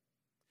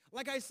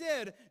 Like I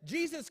said,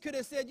 Jesus could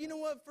have said, you know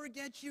what,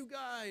 forget you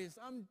guys.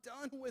 I'm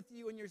done with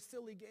you and your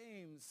silly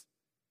games.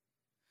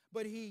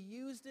 But he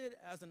used it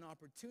as an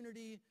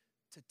opportunity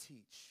to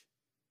teach.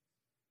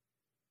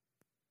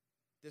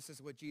 This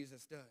is what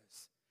Jesus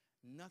does.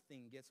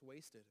 Nothing gets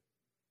wasted.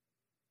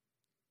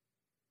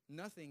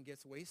 Nothing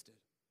gets wasted.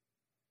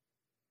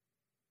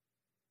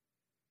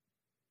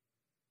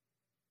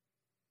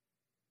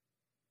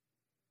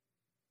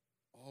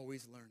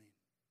 Always learning.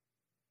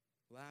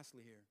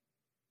 Lastly here,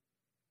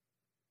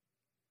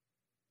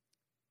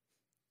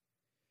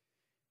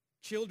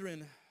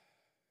 children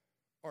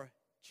are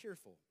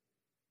cheerful.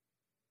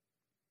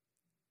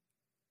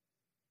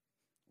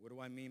 What do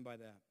I mean by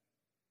that?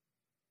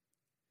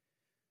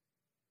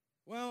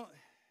 Well,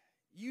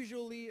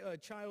 usually a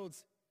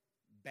child's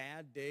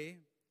bad day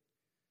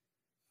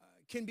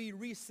can be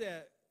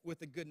reset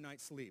with a good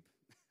night's sleep.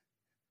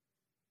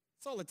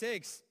 That's all it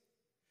takes.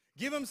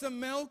 Give them some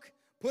milk,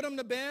 put them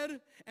to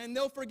bed, and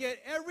they'll forget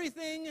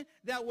everything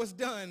that was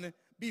done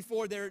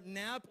before their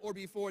nap or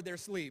before their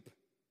sleep.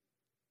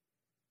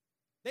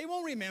 They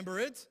won't remember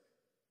it.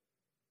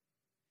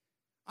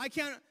 I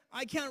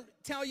can't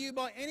tell you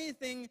about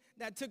anything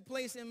that took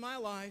place in my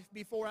life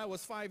before I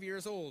was 5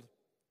 years old.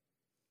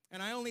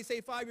 And I only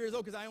say 5 years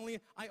old because I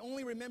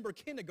only remember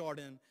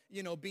kindergarten,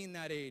 being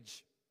that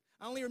age.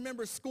 I only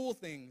remember school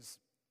things.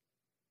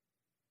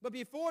 But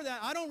before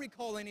that, I don't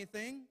recall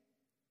anything.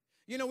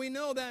 We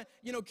know that,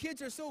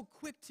 kids are so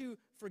quick to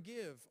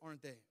forgive,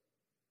 aren't they?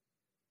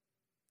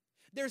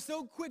 They're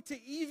so quick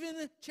to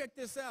even, check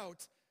this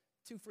out,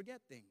 to forget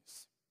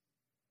things.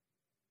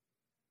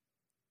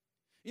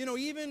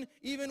 Even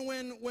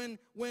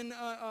when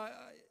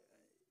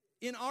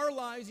in our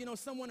lives,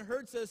 someone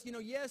hurts us,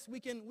 yes, we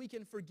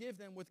can forgive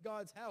them with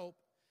God's help,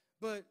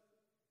 but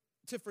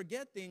to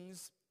forget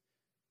things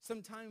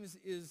sometimes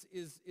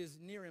is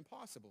near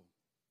impossible.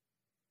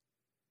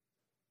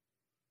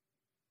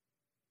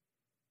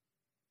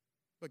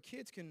 But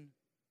kids can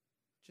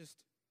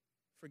just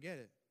forget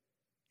it.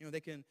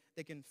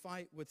 They can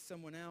fight with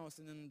someone else,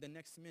 and then the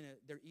next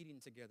minute they're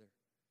eating together.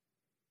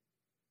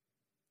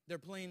 They're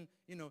playing,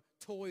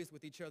 toys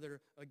with each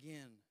other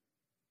again.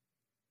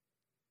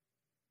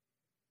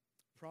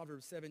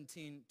 Proverbs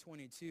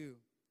 17:22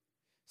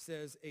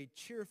 says, a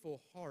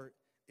cheerful heart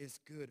is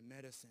good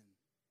medicine,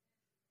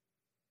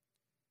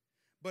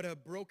 but a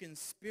broken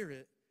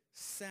spirit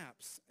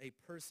saps a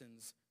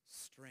person's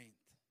strength.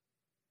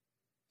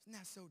 Isn't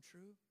that so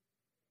true?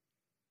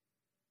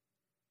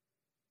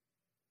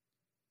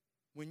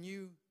 When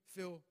you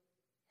feel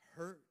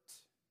hurt,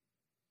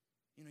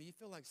 you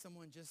feel like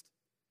someone just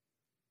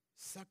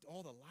sucked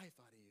all the life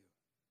out of you.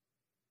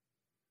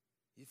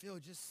 You feel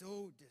just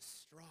so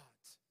distraught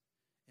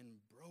and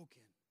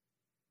broken.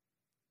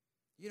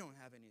 You don't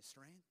have any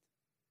strength.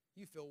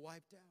 You feel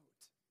wiped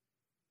out.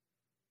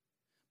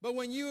 But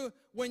when you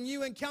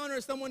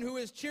encounter someone who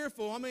is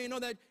cheerful, how many know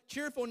that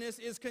cheerfulness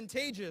is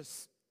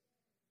contagious?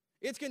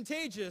 It's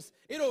contagious.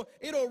 It'll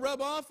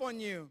rub off on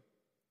you.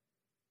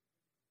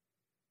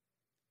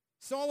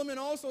 Solomon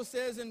also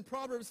says in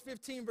Proverbs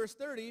 15 verse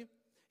 30,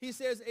 he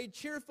says, a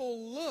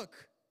cheerful look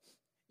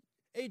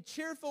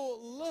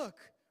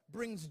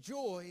brings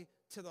joy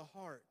to the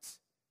heart.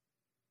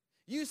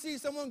 You see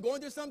someone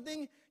going through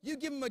something, you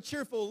give them a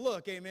cheerful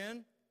look,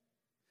 amen?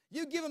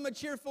 You give them a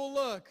cheerful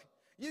look.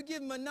 You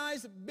give them a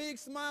nice big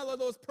smile of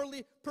those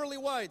pearly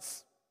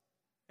whites,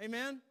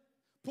 amen?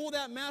 Pull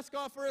that mask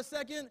off for a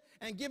second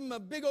and give them a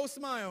big old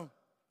smile.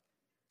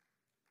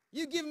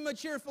 You give them a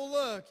cheerful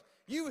look.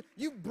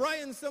 You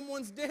brighten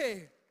someone's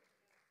day.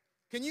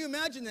 Can you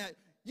imagine that?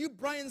 You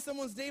brighten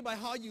someone's day by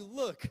how you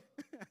look.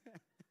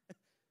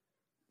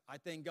 I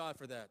thank God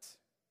for that.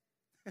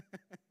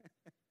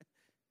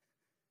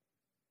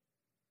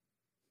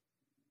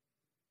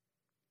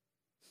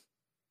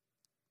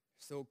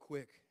 So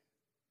quick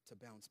to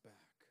bounce back.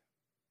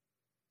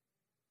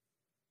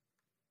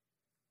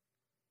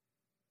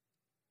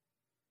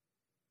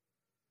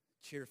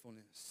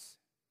 Cheerfulness.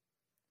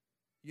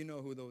 You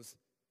know who those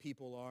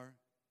people are.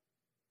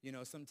 You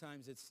know,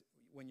 sometimes it's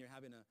when you're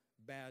having a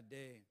bad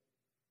day.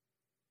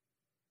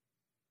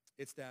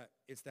 It's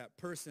that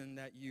person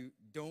that you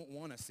don't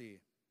want to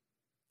see,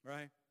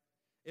 right?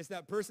 It's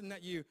that person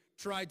that you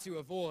try to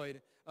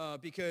avoid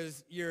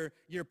because you're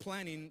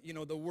planning, you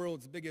know, the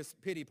world's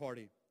biggest pity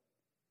party.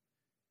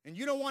 And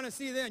you don't want to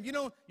see them. You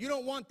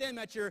don't want them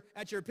at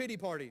your pity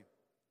party.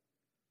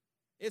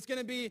 It's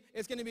gonna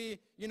be,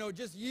 you know,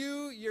 just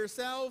you,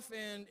 yourself,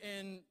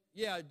 and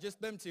yeah,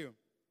 just them two.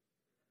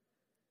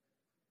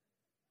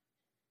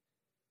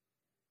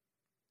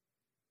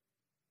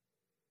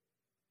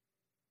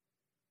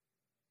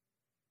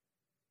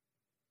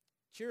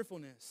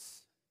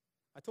 Cheerfulness.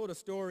 I told a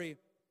story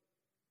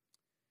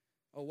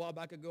a while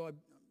back ago.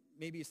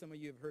 Maybe some of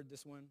you have heard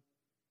this one.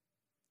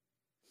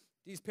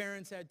 These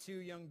parents had two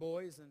young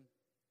boys, and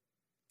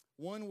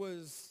one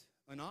was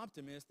an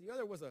optimist, the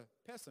other was a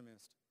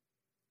pessimist.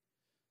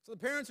 So the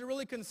parents are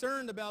really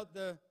concerned about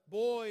the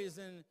boys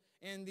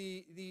and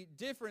the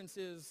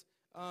differences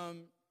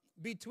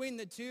between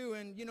the two,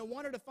 and you know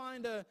wanted to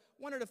find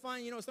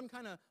you know some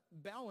kind of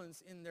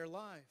balance in their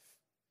life.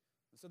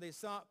 So they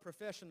sought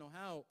professional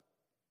help.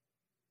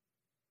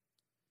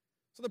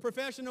 So the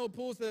professional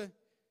pulls the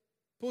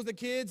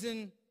kids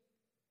and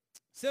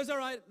says, "All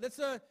right, let's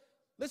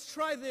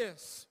try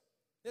this.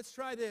 Let's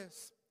try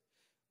this.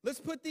 Let's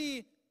put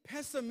the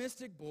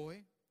pessimistic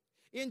boy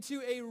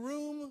into a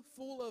room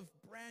full of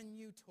brand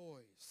new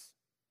toys.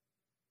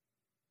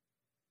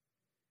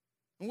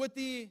 And with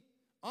the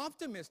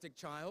optimistic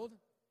child,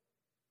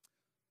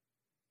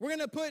 we're going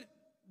to put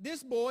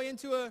this boy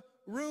into a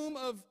room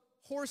of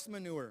horse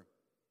manure."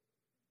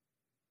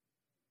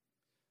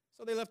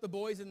 So they left the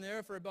boys in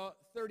there for about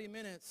 30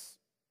 minutes.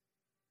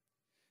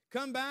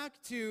 Come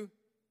back to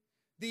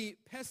the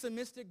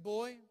pessimistic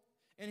boy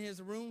in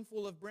his room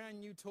full of brand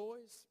new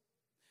toys.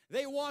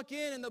 They walk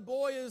in and the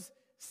boy is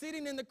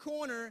sitting in the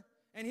corner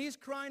and he's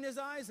crying his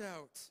eyes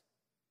out.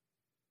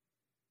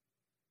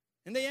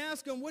 And they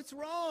ask him, "What's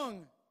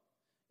wrong?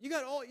 You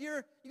got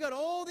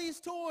all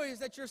these toys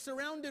that you're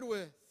surrounded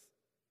with."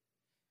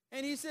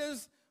 And he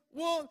says,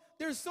 "Well,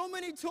 there's so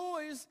many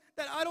toys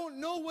that I don't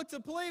know what to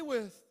play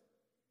with."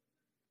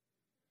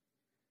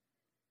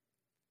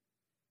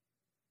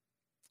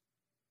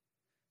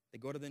 They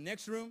go to the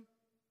next room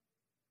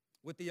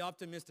with the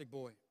optimistic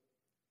boy.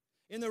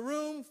 In the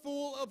room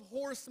full of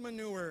horse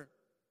manure.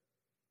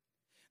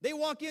 They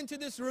walk into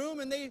this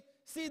room and they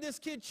see this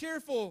kid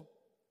cheerful.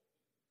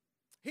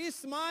 He's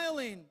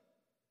smiling.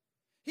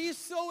 He's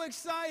so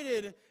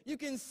excited. You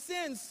can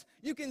sense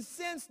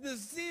the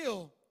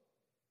zeal.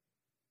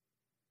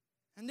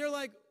 And they're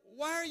like,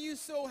 "Why are you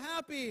so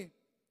happy?"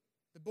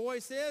 The boy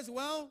says,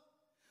 "Well,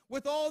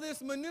 with all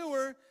this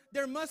manure,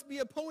 there must be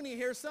a pony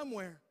here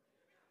somewhere."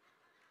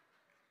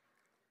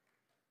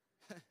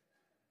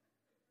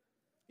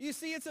 You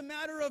see, it's a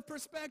matter of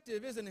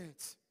perspective, isn't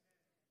it?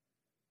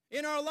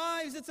 In our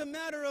lives, it's a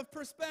matter of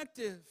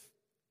perspective.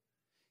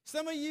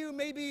 Some of you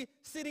may be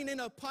sitting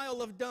in a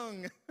pile of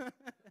dung. I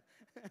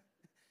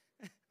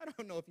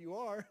don't know if you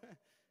are.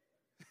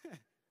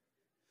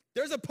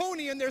 There's a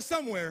pony in there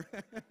somewhere.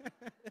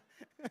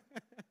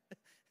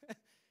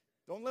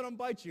 Don't let them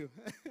bite you.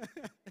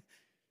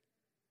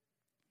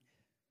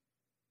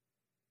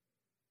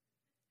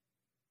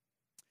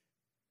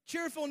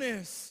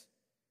 Cheerfulness.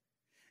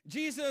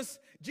 Jesus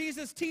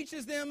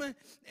teaches them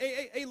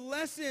a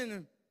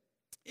lesson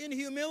in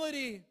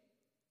humility.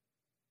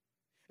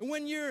 And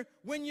when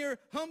you're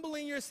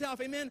humbling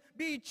yourself, amen,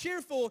 be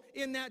cheerful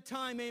in that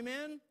time,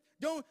 amen.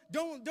 Don't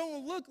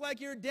look like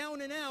you're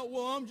down and out.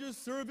 "Well, I'm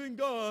just serving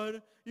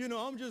God. You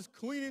know, I'm just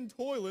cleaning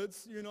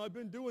toilets. You know, I've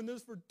been doing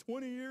this for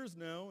 20 years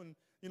now, and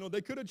you know,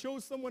 they could have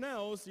chose someone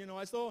else. You know,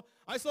 I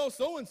saw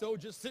so-and-so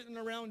just sitting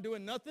around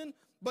doing nothing,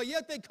 but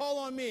yet they call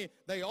on me.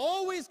 They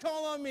always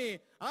call on me.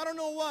 I don't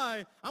know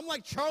why. I'm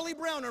like Charlie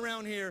Brown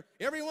around here.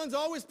 Everyone's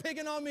always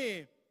picking on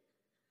me."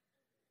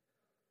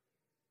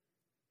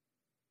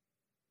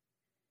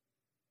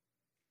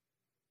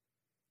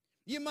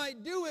 You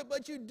might do it,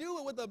 but you do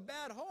it with a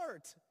bad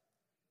heart.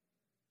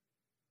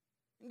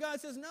 And God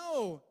says,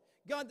 no.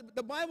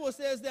 The Bible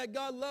says that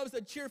God loves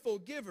a cheerful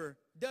giver,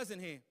 doesn't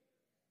he?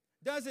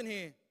 Doesn't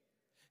he?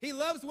 He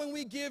loves when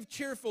we give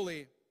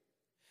cheerfully.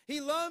 He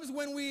loves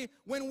when we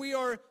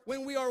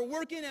are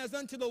working as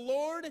unto the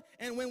Lord,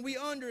 and when we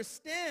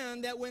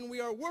understand that when we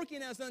are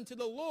working as unto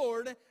the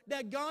Lord,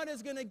 that God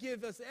is going to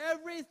give us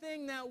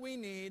everything that we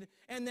need,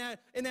 and that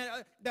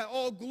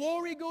all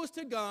glory goes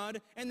to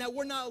God, and that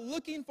we're not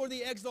looking for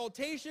the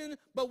exaltation,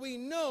 but we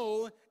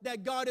know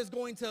that God is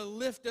going to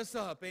lift us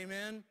up.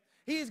 Amen.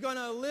 He's going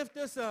to lift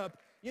us up.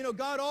 You know,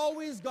 God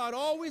always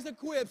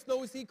equips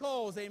those he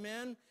calls.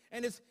 Amen.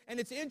 And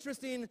it's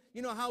interesting,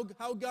 you know,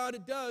 how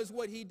God does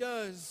what he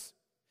does,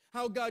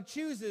 how God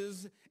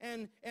chooses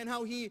and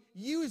how he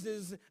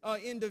uses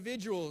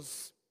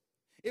individuals.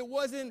 It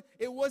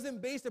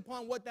wasn't based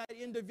upon what that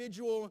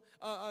individual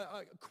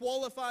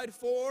qualified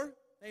for.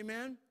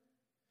 Amen.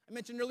 I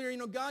mentioned earlier, you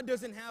know, God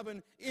doesn't have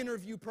an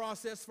interview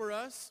process for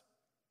us.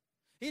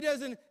 He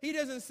doesn't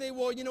say,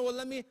 well, you know what,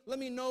 let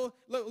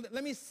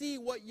me see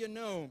what you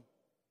know.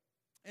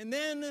 And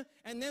then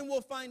we'll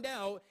find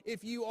out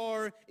if you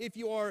are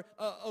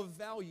of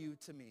value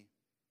to me.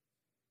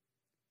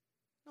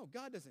 No,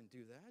 God doesn't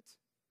do that.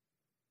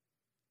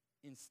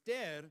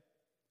 Instead,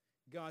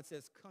 God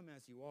says, come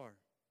as you are.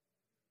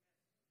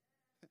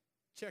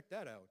 Check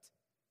that out.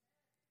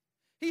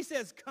 He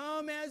says,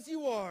 come as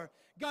you are.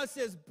 God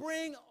says,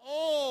 bring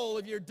all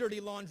of your dirty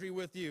laundry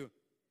with you.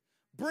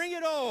 Bring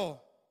it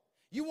all.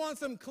 You want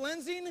some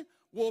cleansing?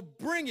 Well,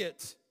 bring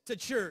it to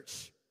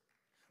church.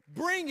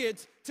 Bring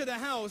it to the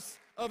house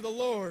of the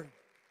Lord.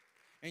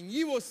 And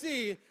you will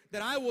see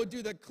that I will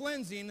do the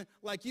cleansing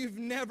like you've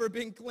never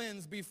been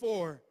cleansed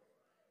before.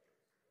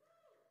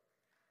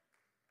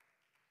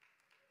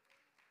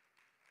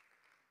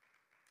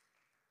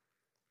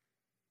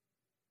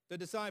 The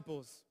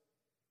disciples.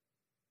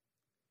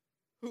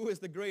 Who is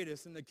the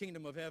greatest in the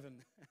kingdom of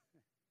heaven?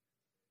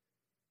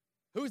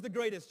 Who's the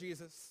greatest,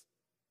 Jesus?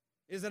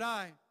 Is it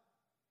I?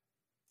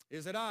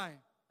 Is it I?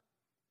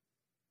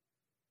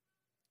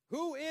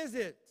 Who is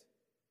it?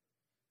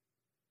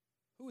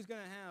 Who's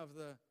going to have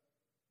the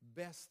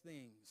best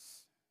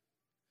things?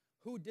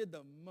 Who did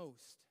the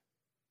most?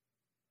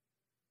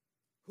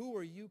 Who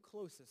are you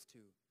closest to?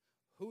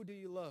 Who do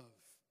you love?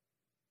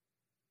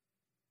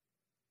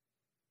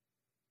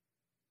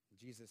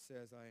 Jesus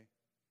says, I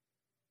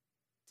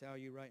tell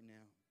you right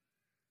now,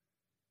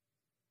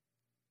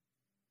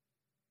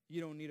 you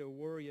don't need to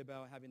worry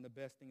about having the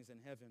best things in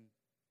heaven.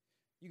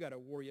 You got to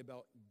worry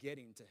about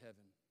getting to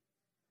heaven.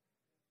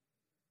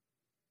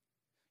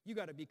 You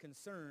got to be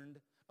concerned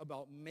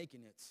about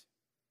making it.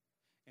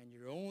 And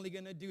you're only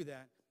going to do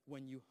that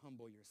when you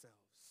humble yourselves.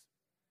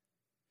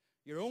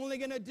 You're only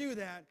going to do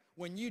that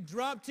when you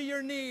drop to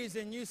your knees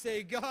and you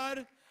say,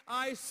 God,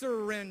 I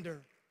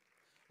surrender.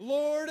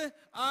 Lord,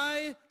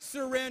 I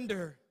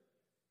surrender.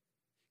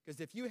 Because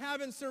if you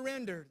haven't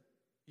surrendered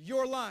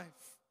your life,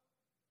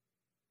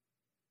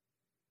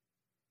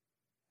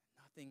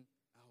 nothing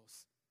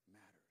else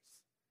matters.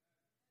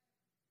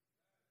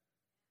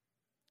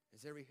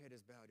 As every head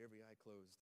is bowed, every eye closed.